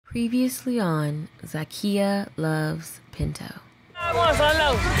Previously on Zakiya Loves Pinto.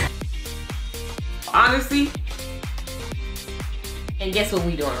 Honestly. And guess what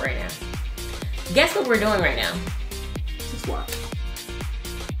we doing right now? Guess what we're doing right now? Just what?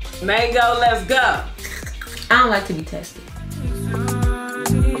 Mango, let's go. I don't like to be tested.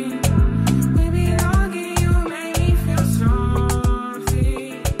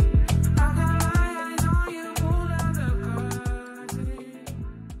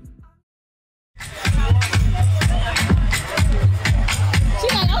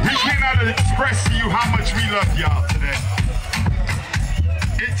 Express to you how much we love y'all today.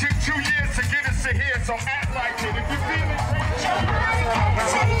 It took 2 years to get us to here, so act like it. If you feel it,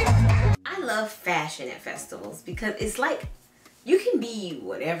 I love fashion at festivals because it's like you can be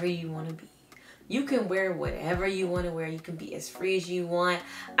whatever you want to be. You can wear whatever you want to wear. You can be as free as you want.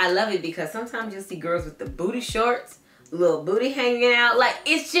 I love it because sometimes you'll see girls with the booty shorts, little booty hanging out. Like,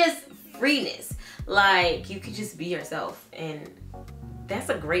 it's just freeness. Like, you could just be yourself, and that's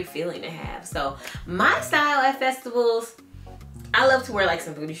a great feeling to have. So my style at festivals, I love to wear like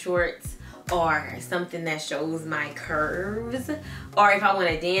some booty shorts or something that shows my curves, or if I want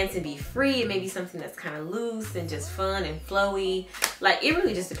to dance and be free, it may be something that's kind of loose and just fun and flowy. Like, it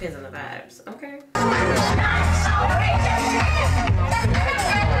really just depends on the vibes. Okay.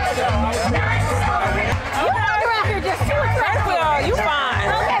 You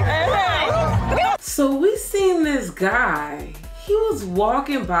fine. So we seen this guy. He was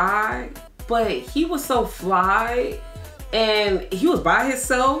walking by, but he was so fly, and he was by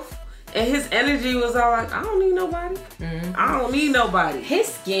himself, and his energy was all like, I don't need nobody. I don't need nobody. His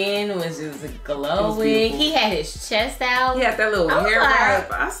skin was just glowing. He had his chest out. He had that little hair wrap.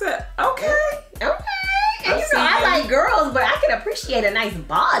 I said, okay. Okay. And you know, I like girls, but I can appreciate a nice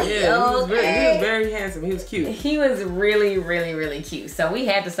body. Yeah, he was very handsome. He was cute. He was really, really, really cute. So we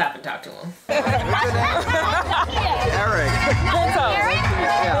had to stop and talk to him. Eric. Pinto.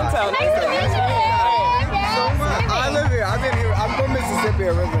 Pinto. Nice to meet you. I live here. I've been here. I'm from Mississippi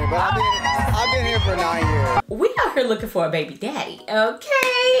originally, but I've been here for 9 years. We out here looking for a baby daddy,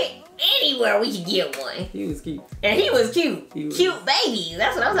 okay? Anywhere we could get one. He was cute. And he was cute. Cute baby.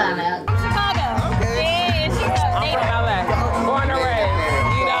 That's what I'm talking about. Chicago. Okay. Yeah, she's I'm from LA. Born and raised.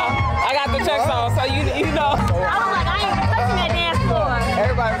 You know, I got the checks on, so you know. I was like, I ain't touching that dance floor.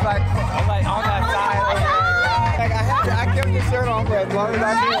 Everybody was like, I'm like on that side. I kept the shirt on for as long as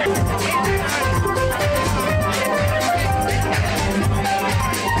I could.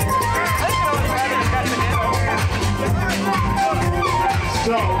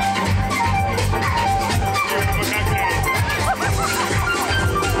 so.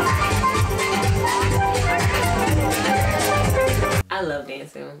 I love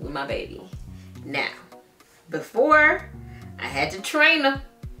dancing with my baby. Now, before, I had to train her.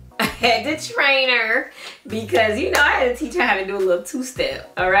 I had to train her because, you know, I had to teach her how to do a little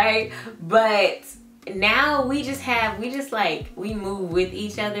two-step, all right? But now we move with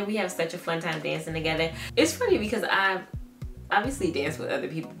each other. We have such a fun time dancing together. It's funny because I've obviously danced with other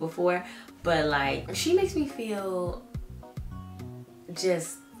people before, but like, she makes me feel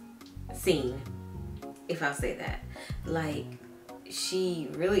just seen, if I'll say that. Like, she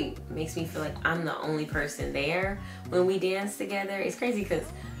really makes me feel like I'm the only person there when we dance together. It's crazy because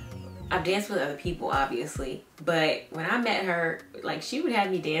I've danced with other people, obviously, but when I met her, like, she would have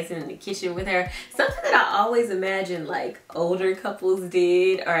me dancing in the kitchen with her. Something that I always imagined like older couples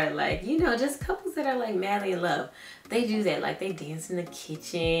did, or like, you know, just couples that are like madly in love. They do that, like they dance in the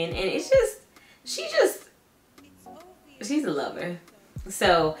kitchen, and it's just, she's a lover.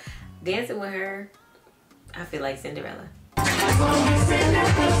 So dancing with her, I feel like Cinderella.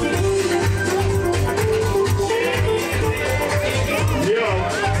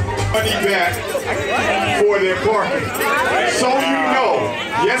 Money back for their parking. So you know,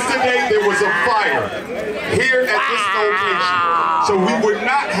 yesterday there was a fire here at this location. So we would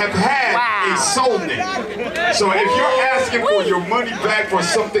not have had a Solnit. So if you're asking for your money back for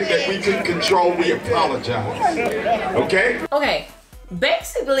something that we couldn't control, we apologize. Okay? Okay,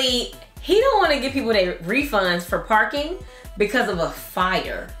 basically, he don't want to give people their refunds for parking because of a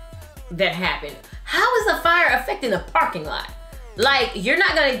fire that happened. How is a fire affecting the parking lot? Like, you're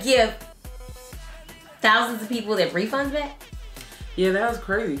not gonna give thousands of people their refunds back? Yeah, that was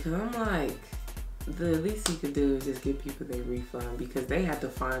crazy, because I'm like, the least you could do is just give people their refund, because they had to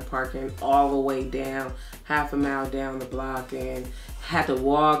find parking all the way down, half a mile down the block, and had to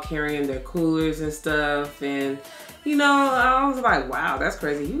walk carrying their coolers and stuff. And, you know, I was like, wow, that's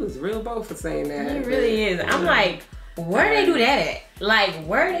crazy. He was real bold for saying that. He really is. I'm like, where do they do that at? Like,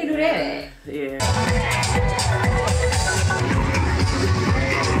 where do they do that at? Yeah.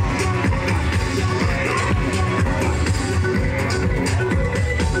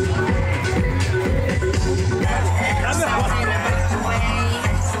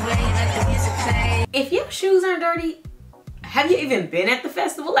 even been at the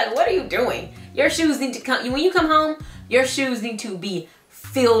festival? Like, what are you doing? Your shoes need to come, when you come home, your shoes need to be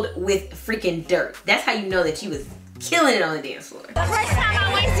filled with freaking dirt. That's how you know that you was killing it on the dance floor. The first time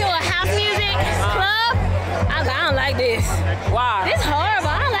I went to a house music club, I was like, I don't like this. Wow. This horrible.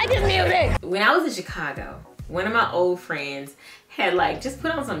 I don't like this music. When I was in Chicago, one of my old friends had like just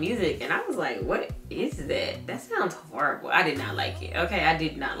put on some music and I was like, what is that? That sounds horrible. I did not like it. Okay, I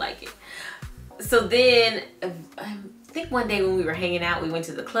did not like it. So then I think one day when we were hanging out, we went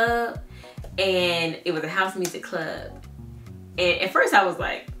to the club and it was a house music club. And at first I was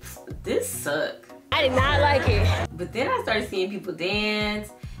like, this sucks. I did not like it. But then I started seeing people dance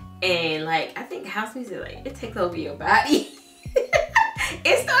and like, I think house music, like it takes over your body.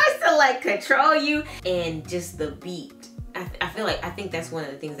 It starts to like control you and just the beat. I feel like, I think that's one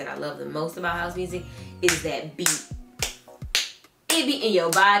of the things that I love the most about house music is that beat. It be in your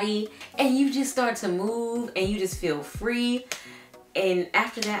body and you just start to move and you just feel free. And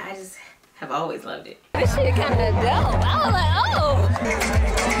after that, I just have always loved it. This shit kind of dope. I was like, oh.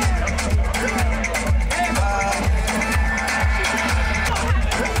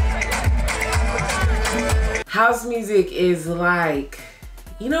 House music is like,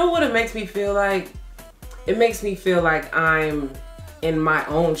 you know what it makes me feel like? It makes me feel like I'm in my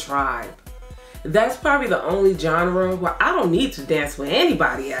own tribe. That's probably the only genre where I don't need to dance with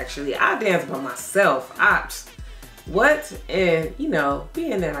anybody, actually. I dance by myself. What? And, you know,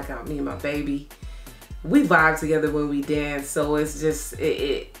 being that I got me and my baby, we vibe together when we dance. So it's just,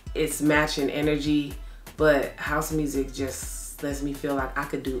 it's matching energy. But house music just lets me feel like I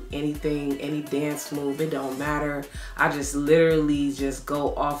could do anything, any dance move. It don't matter. I just literally just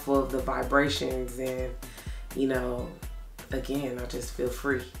go off of the vibrations and, you know, again, I just feel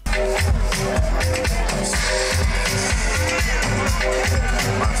free.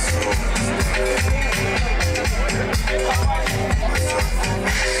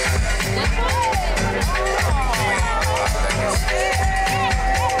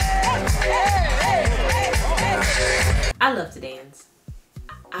 I love to dance.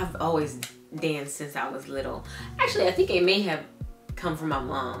 I've always danced since I was little. Actually, I think it may have come from my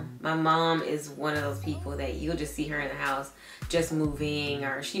mom. My mom is one of those people that you'll just see her in the house just moving,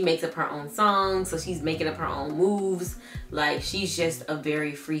 or she makes up her own songs, so she's making up her own moves. Like, she's just a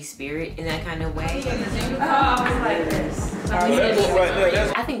very free spirit in that kind of way.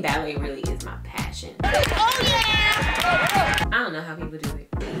 I think ballet really is my passion. Oh yeah! I don't know how people do it.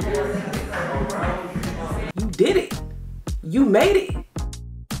 You did it. You made it.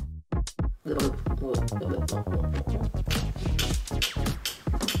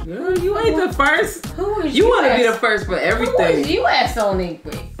 Girl, you ain't the first. Who was you want to be the first for everything. Who was you at Sonic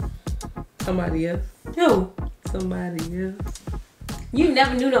with? Somebody else. Who? Somebody else. You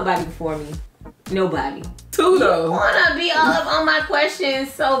never knew nobody before me. Nobody. Two though. You wanna be all up on my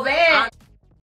questions so bad.